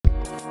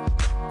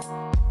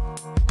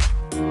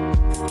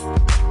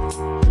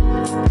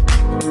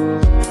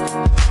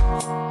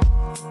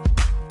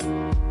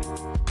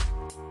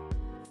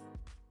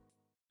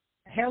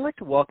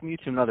to welcome you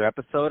to another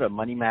episode of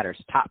Money Matters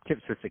Top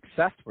Tips for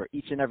Success, where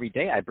each and every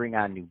day I bring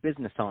on new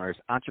business owners,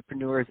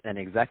 entrepreneurs, and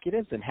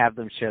executives and have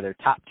them share their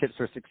top tips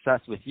for success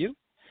with you.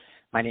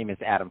 My name is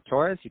Adam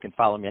Torres. You can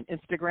follow me on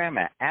Instagram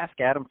at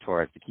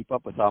AskAdamTorres to keep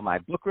up with all my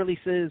book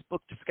releases,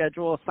 book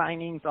schedule,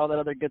 signings, all that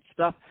other good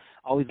stuff.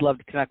 Always love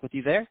to connect with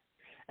you there.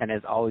 And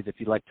as always, if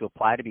you'd like to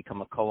apply to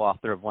become a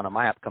co-author of one of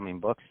my upcoming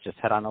books, just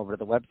head on over to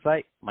the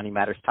website,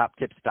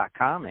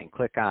 moneymatterstoptips.com, and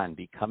click on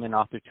Become an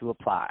Author to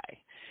apply.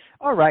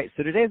 All right,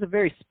 so today is a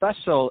very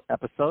special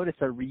episode. It's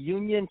a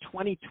reunion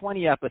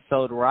 2020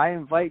 episode where I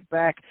invite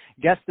back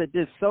guests that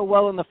did so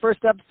well in the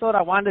first episode,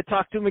 I wanted to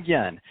talk to them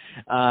again.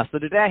 So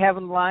today I have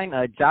on the line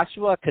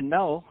Joshua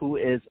Cano, who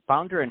is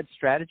founder and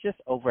strategist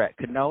over at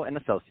Cano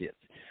 & Associates.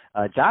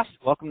 Josh,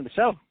 welcome to the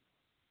show.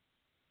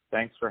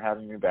 Thanks for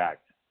having me back.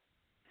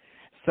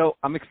 So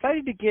I'm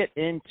excited to get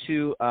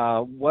into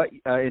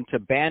into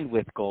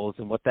bandwidth goals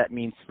and what that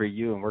means for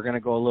you, and we're going to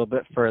go a little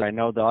bit further. I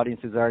know the audience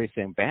is already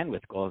saying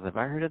bandwidth goals. Have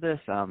I heard of this?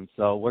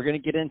 So we're going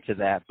to get into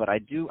that, but I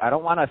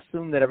don't want to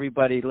assume that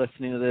everybody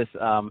listening to this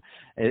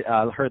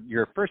heard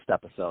your first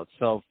episode.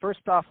 So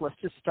first off, let's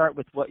just start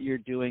with what you're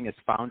doing as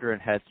founder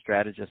and head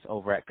strategist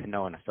over at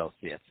Cano &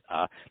 Associates.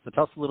 So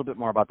tell us a little bit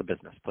more about the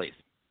business, please.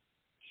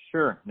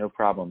 Sure, no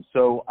problem.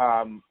 So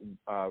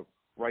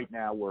right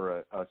now, we're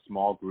a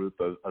small group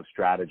of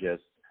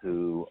strategists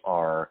who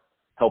are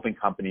helping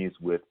companies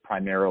with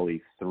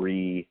primarily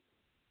three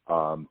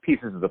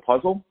pieces of the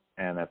puzzle,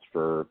 and that's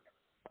for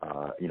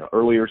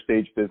earlier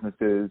stage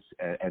businesses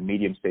and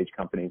medium stage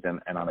companies,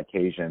 and on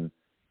occasion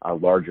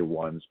larger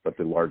ones. But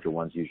the larger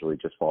ones usually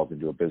just falls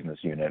into a business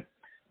unit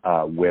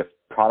with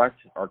product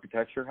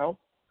architecture help.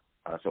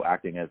 So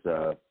acting as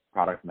a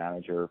product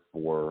manager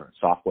for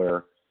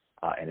software,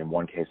 and in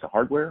one case a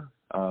hardware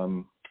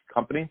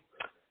company.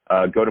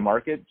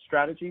 Go-to-market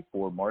strategy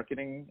for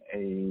marketing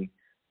a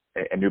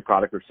new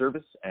product or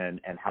service,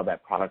 and how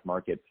that product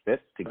market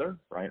fits together,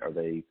 right? Are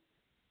they,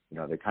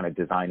 they're kind of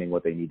designing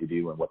what they need to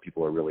do and what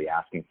people are really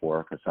asking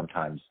for, because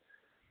sometimes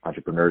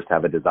entrepreneurs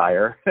have a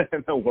desire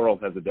and the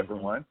world has a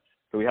different one.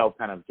 So we help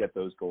kind of get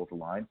those goals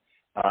aligned.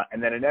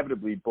 And then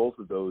inevitably, both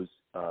of those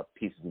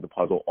pieces of the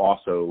puzzle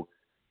also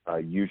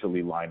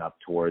usually line up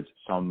towards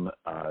some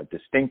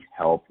distinct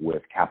help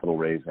with capital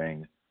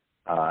raising,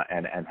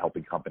 and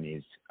helping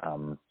companies,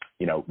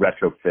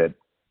 retrofit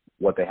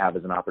what they have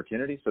as an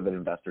opportunity so that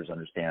investors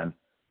understand,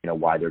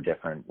 why they're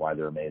different, why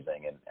they're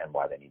amazing, and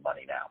why they need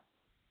money now.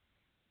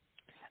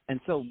 And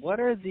so what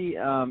are the,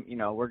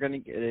 we're going to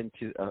get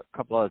into a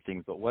couple other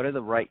things, but what are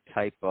the right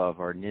type of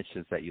or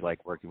niches that you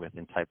like working with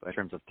in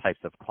terms of types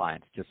of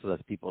clients, just so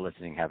that people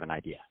listening have an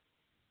idea?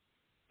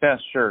 Yeah,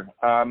 sure.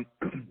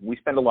 We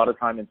spend a lot of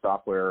time in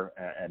software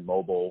and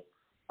mobile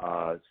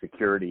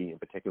security in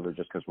particular,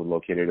 just because we're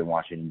located in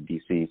Washington,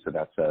 D.C., so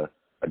that's a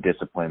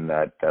discipline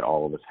that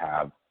all of us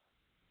have,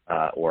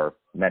 or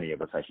many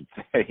of us, I should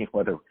say,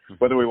 whether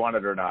we want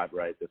it or not,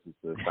 right? This is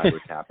the cyber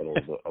capital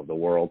of the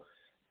world.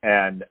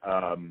 And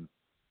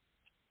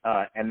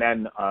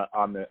then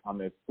on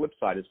the flip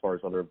side, as far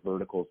as other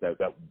verticals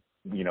that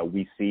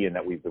we see and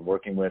that we've been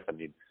working with, I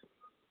mean,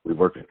 we've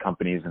worked with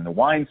companies in the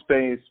wine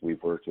space.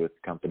 We've worked with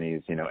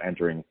companies,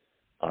 entering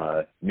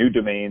new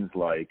domains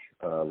like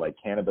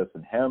cannabis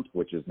and hemp,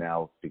 which is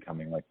now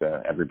becoming like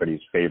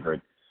everybody's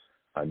favorite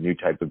new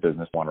type of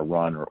business want to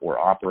run or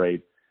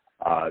operate.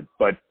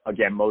 But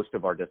again, most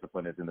of our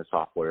discipline is in the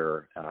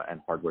software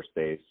and hardware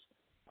space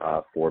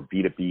for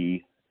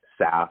B2B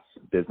SaaS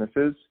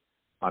businesses.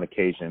 On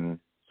occasion,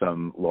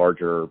 some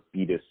larger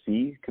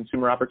B2C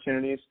consumer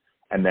opportunities,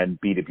 and then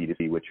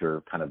B2B2C, which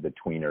are kind of the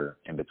tweener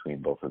in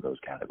between both of those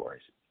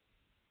categories.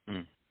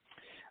 Mm.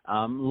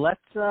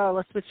 Let's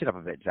switch it up a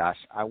bit, Josh.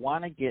 I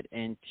want to get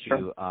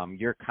into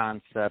your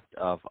concept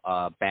of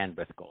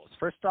bandwidth goals.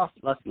 First off,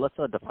 let's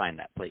define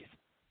that, please.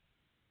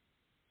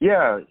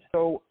 Yeah.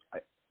 So,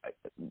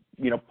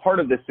 part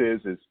of this is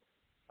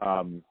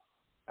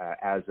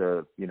as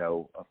a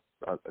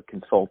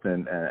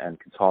consultant and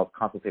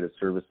consultative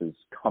services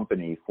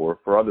company for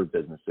other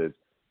businesses.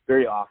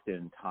 Very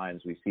often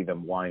times we see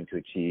them wanting to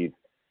achieve,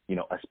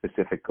 a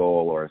specific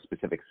goal or a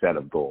specific set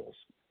of goals,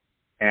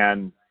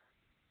 and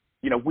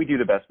we do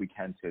the best we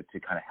can to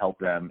kind of help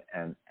them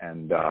and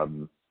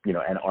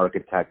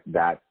architect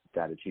that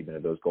achievement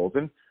of those goals.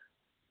 And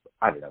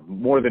I don't know,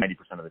 more than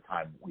 90% of the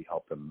time we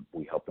help them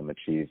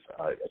achieve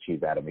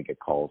that, and we get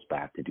calls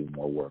back to do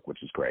more work,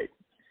 which is great.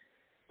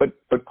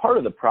 But part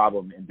of the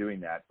problem in doing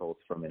that, both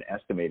from an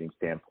estimating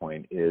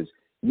standpoint, is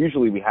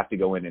usually we have to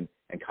go in and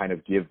kind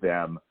of give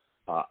them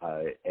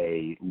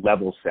a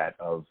level set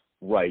of,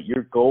 right,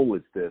 your goal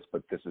is this,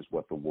 but this is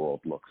what the world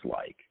looks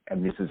like.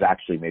 And this is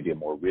actually maybe a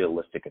more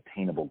realistic,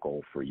 attainable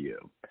goal for you.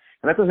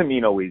 And that doesn't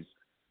mean always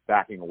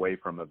backing away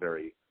from a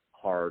very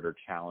hard or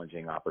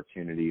challenging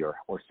opportunity or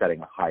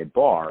setting a high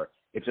bar.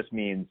 It just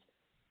means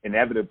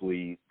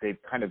inevitably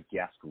they've kind of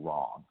guessed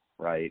wrong,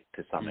 right,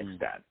 to some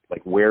extent.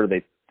 Like where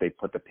they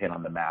put the pin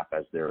on the map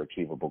as their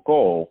achievable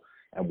goal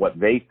and what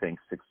they think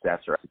success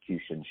or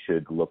execution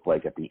should look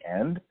like at the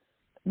end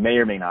may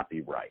or may not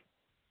be right.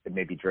 it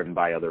may be driven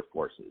by other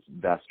forces,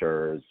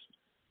 investors,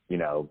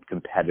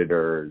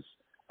 competitors,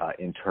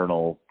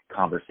 internal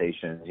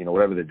conversations,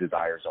 whatever the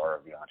desires are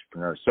of the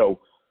entrepreneur. So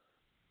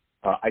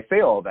I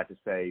say all that to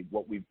say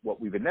what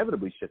we've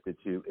inevitably shifted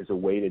to is a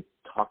way to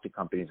talk to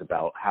companies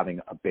about having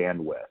a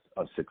bandwidth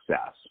of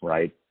success,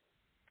 right?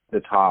 The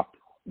top,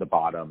 the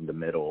bottom, the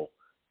middle,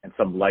 and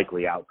some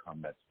likely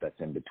outcome that's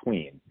in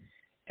between.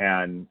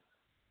 And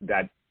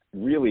that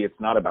really, it's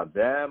not about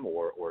them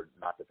or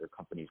not that their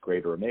company's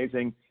great or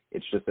amazing.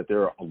 It's just that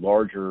there are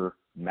larger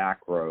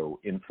macro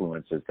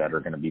influences that are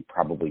going to be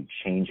probably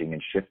changing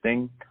and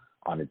shifting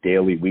on a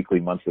daily, weekly,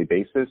 monthly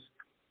basis.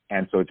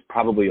 And so it's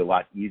probably a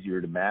lot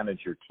easier to manage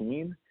your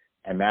team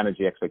and manage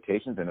the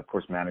expectations and, of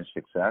course, manage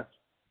success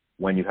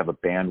when you have a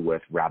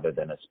bandwidth rather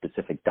than a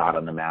specific dot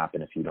on the map.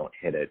 And if you don't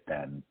hit it,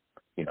 then,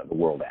 the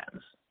world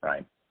ends,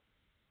 right?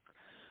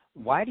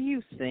 Why do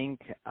you think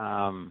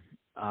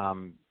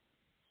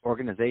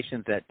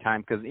organizations at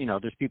time, because,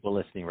 there's people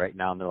listening right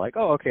now and they're like,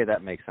 oh, okay,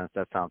 that makes sense.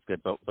 That sounds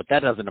good. But that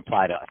doesn't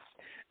apply to us.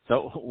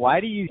 So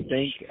why do you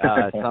think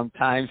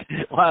sometimes,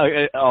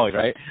 right?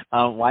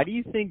 Why do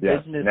you think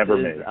businesses, never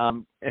me.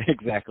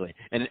 Exactly,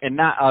 and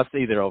not us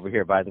either over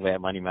here, by the way,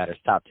 at Money Matters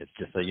Top Tips,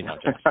 just so you know,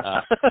 Jeff.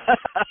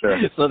 Sure.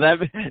 So that,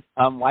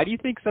 why do you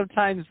think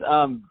sometimes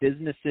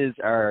businesses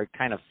are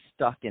kind of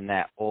stuck in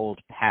that old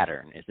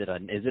pattern? Is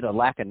it a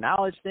lack of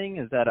knowledge thing?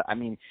 Is that,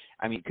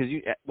 because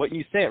what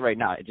you say it right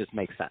now, it just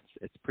makes sense.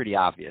 It's pretty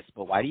obvious.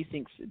 But why do you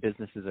think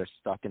businesses are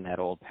stuck in that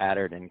old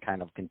pattern and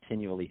kind of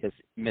continually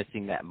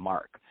missing that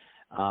mark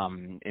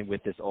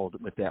with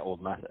that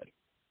old method?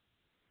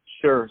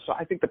 Sure. So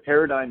I think the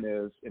paradigm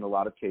is, in a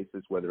lot of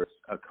cases, whether it's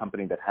a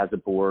company that has a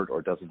board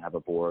or doesn't have a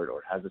board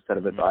or has a set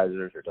of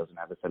advisors or doesn't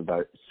have a set of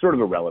advisors, it's sort of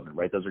irrelevant,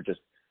 right? Those are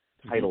just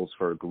titles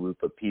for a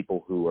group of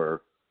people who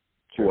are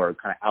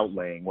kind of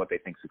outlaying what they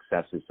think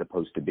success is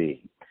supposed to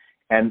be.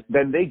 And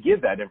then they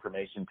give that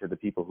information to the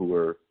people who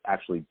are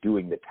actually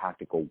doing the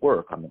tactical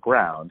work on the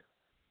ground.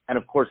 And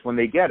of course, when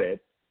they get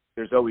it,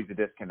 there's always a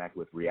disconnect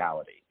with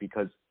reality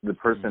because the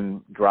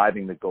person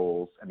driving the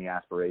goals and the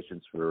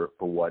aspirations for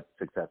what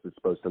success is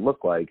supposed to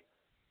look like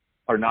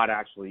are not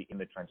actually in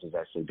the trenches,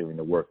 actually doing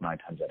the work 9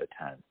 times out of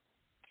 10.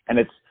 And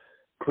it's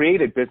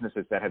created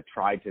businesses that have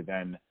tried to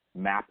then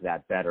map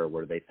that better,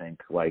 where they think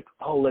like,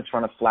 oh, let's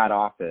run a flat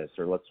office,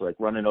 or let's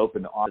run an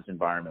open office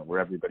environment where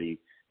everybody,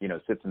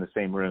 sits in the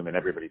same room, and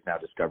everybody's now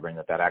discovering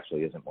that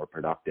actually isn't more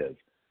productive.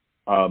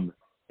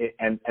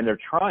 And they're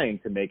trying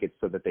to make it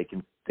so that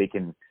they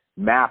can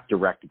map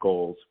direct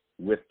goals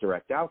with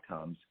direct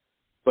outcomes,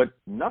 but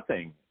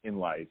nothing in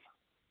life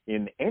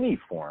in any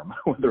form,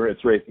 whether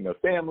it's raising a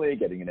family,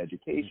 getting an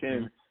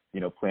education,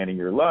 planning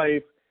your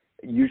life,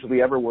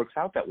 usually ever works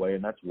out that way.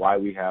 And that's why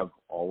we have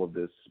all of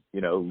this,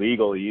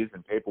 legalese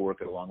and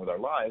paperwork along with our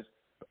lives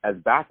as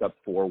backup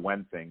for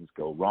when things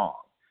go wrong.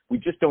 We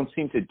just don't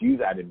seem to do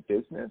that in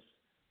business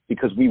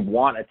because we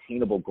want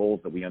attainable goals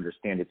that we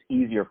understand. It's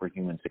easier for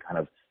humans to kind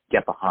of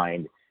get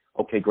behind,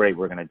 okay, great,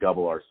 we're going to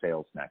double our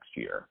sales next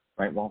year,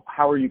 right? Well,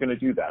 how are you going to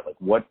do that?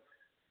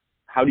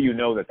 How do you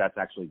know that that's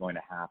actually going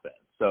to happen?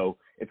 So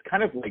it's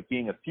kind of like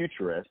being a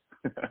futurist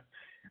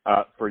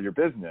for your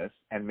business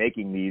and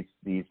making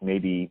these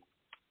maybe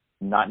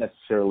not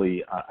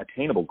necessarily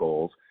attainable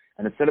goals.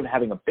 And instead of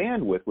having a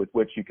bandwidth with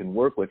which you can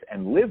work with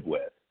and live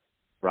with,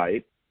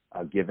 right,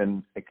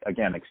 given,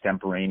 again,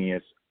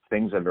 extemporaneous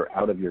things that are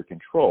out of your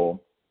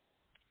control,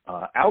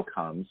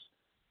 outcomes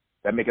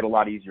that make it a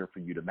lot easier for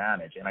you to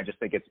manage. And I just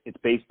think it's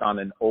based on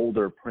an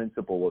older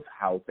principle of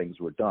how things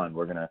were done.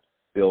 We're going to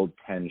build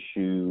 10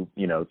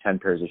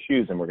 pairs of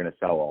shoes, and we're going to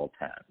sell all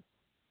 10.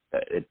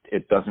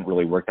 It doesn't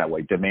really work that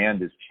way.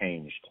 Demand has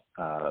changed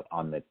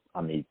on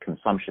the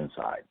consumption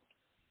side.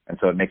 And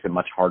so it makes it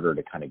much harder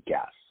to kind of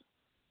guess.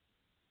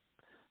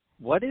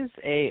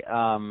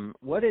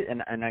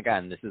 And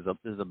again, this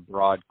is a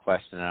broad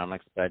question, and I don't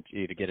expect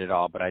you to get it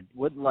all, but I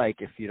would like,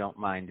 if you don't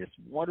mind, just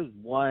what is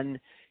one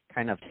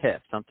kind of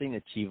tip, something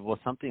achievable,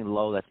 something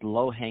that's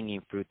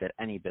low-hanging fruit that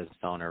any business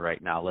owner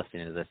right now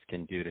listening to this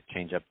can do to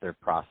change up their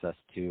process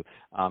to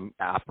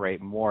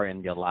operate more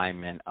in the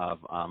alignment of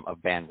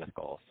bandwidth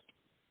goals?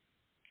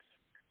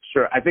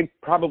 Sure. I think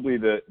probably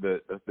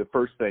the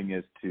first thing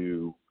is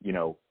to,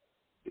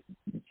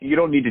 you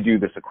don't need to do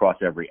this across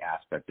every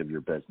aspect of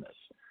your business.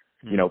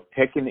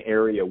 Pick an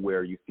area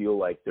where you feel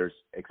like there's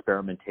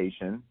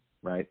experimentation,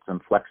 right? Some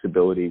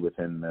flexibility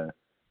within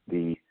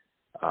the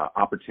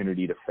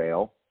opportunity to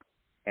fail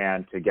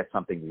and to get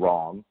something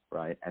wrong,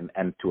 right?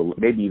 And to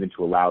maybe even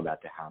to allow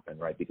that to happen,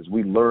 right? Because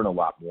we learn a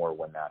lot more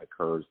when that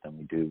occurs than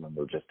we do when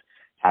we're just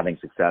having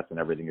success and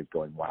everything is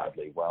going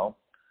wildly well.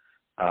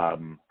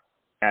 And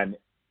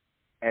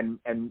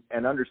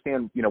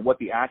understand, what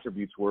the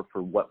attributes were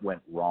for what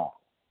went wrong.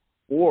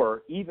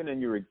 Or even in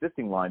your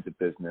existing lines of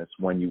business,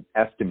 when you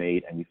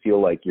estimate and you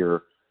feel like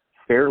you're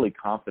fairly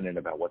confident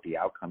about what the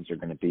outcomes are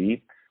going to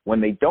be,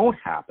 when they don't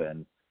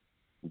happen,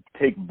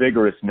 take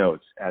vigorous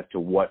notes as to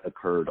what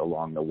occurred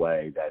along the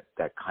way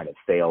that kind of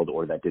failed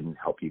or that didn't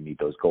help you meet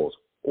those goals.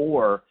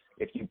 Or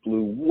if you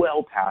blew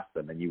well past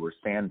them and you were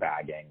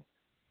sandbagging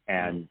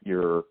and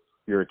your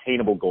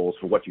attainable goals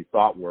for what you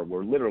thought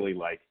were literally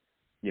like,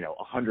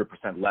 100%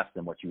 less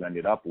than what you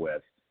ended up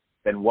with,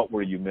 then what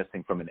were you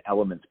missing from an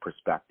elements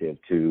perspective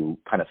to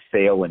kind of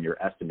fail in your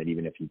estimate,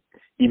 even if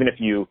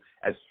you,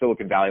 as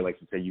Silicon Valley likes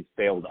to say, you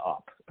failed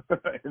up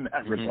in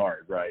that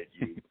regard, right?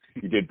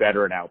 You did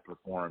better and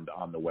outperformed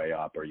on the way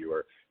up, or you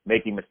were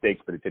making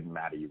mistakes, but it didn't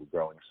matter. You were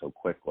growing so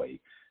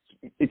quickly.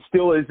 It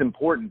still is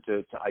important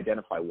to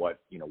identify what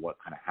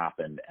kind of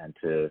happened and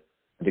to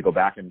go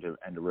back and to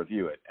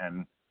review it.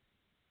 And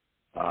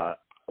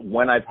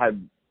when I've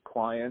had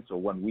clients, or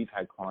when we've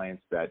had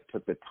clients that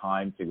took the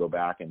time to go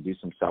back and do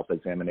some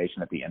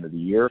self-examination at the end of the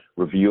year,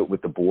 review it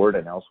with the board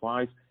and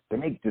elsewise, they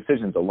make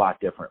decisions a lot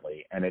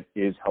differently, and it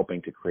is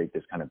helping to create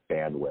this kind of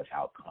bandwidth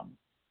outcome.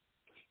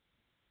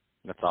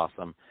 That's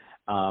awesome.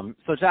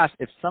 So Josh,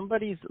 if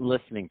somebody's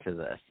listening to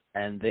this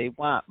and they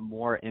want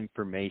more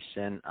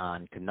information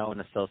on Cano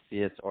 &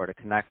 Associates or to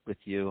connect with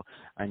you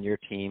on your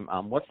team,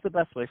 what's the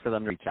best way for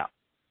them to reach out?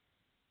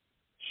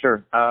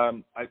 Sure.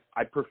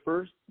 I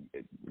prefer,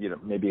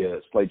 maybe a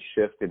slight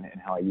shift in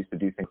how I used to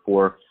do things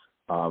before,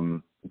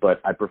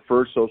 but I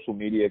prefer social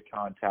media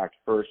contact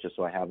first, just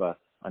so I have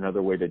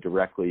another way to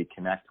directly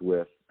connect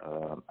with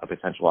a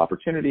potential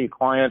opportunity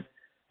client.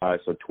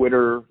 So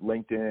Twitter,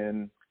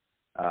 LinkedIn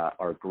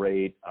are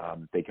great.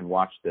 They can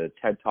watch the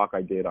TED Talk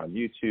I did on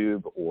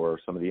YouTube, or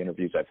some of the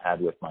interviews I've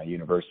had with my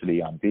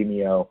university on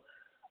Vimeo.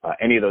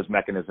 Any of those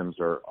mechanisms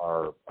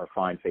are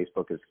fine.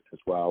 Facebook as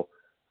well.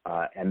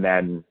 And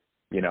then,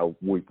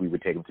 we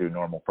would take them through a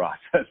normal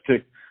process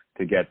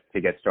to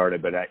get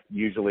started. But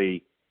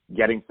usually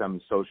getting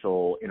some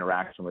social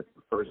interaction with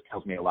them first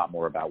tells me a lot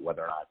more about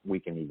whether or not we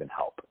can even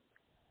help.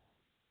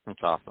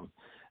 That's awesome.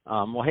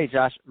 Well, hey,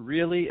 Josh,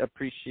 really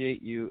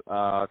appreciate you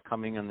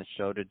coming on the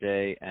show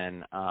today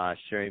and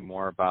sharing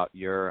more about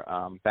your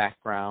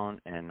background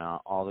and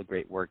all the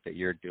great work that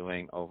you're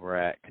doing over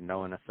at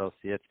Cano &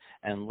 Associates.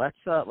 And let's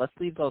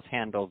leave those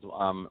handles.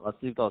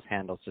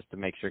 Just to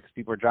make sure, because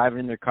people are driving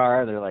in their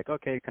car, they're like,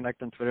 okay,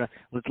 connect on Twitter.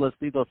 Let's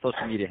leave those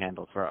social media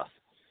handles for us.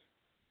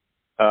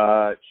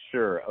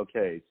 Sure.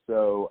 Okay.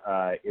 So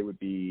it would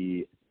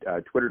be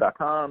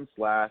twitter.com/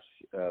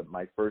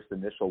 my first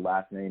initial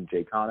last name,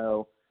 Jay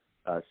Cano.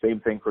 Same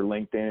thing for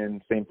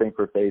LinkedIn, same thing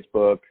for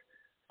Facebook.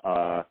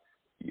 The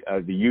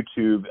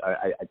YouTube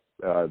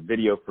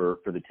video for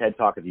the TED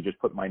Talk, if you just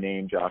put my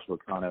name, Joshua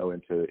Cano,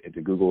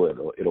 into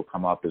Google, it'll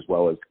come up, as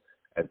well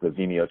as the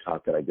Vimeo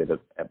talk that I did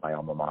at my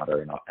alma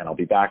mater. And I'll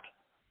be back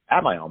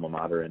at my alma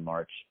mater in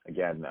March,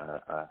 again,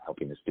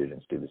 helping the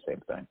students do the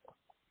same thing.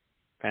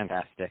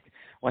 Fantastic.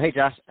 Well, hey,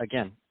 Josh,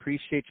 again,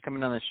 appreciate you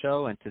coming on the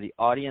show. And to the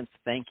audience,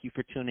 thank you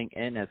for tuning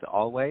in, as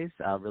always.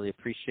 I really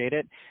appreciate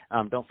it.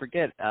 Don't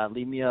forget,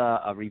 leave me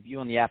a review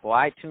on the Apple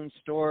iTunes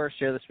store.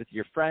 Share this with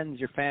your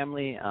friends, your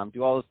family.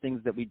 Do all those things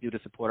that we do to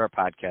support our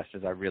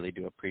podcasters. I really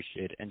do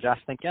appreciate it. And, Josh,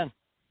 thank you again.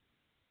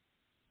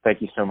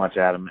 Thank you so much,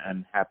 Adam,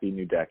 and happy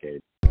new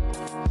decade.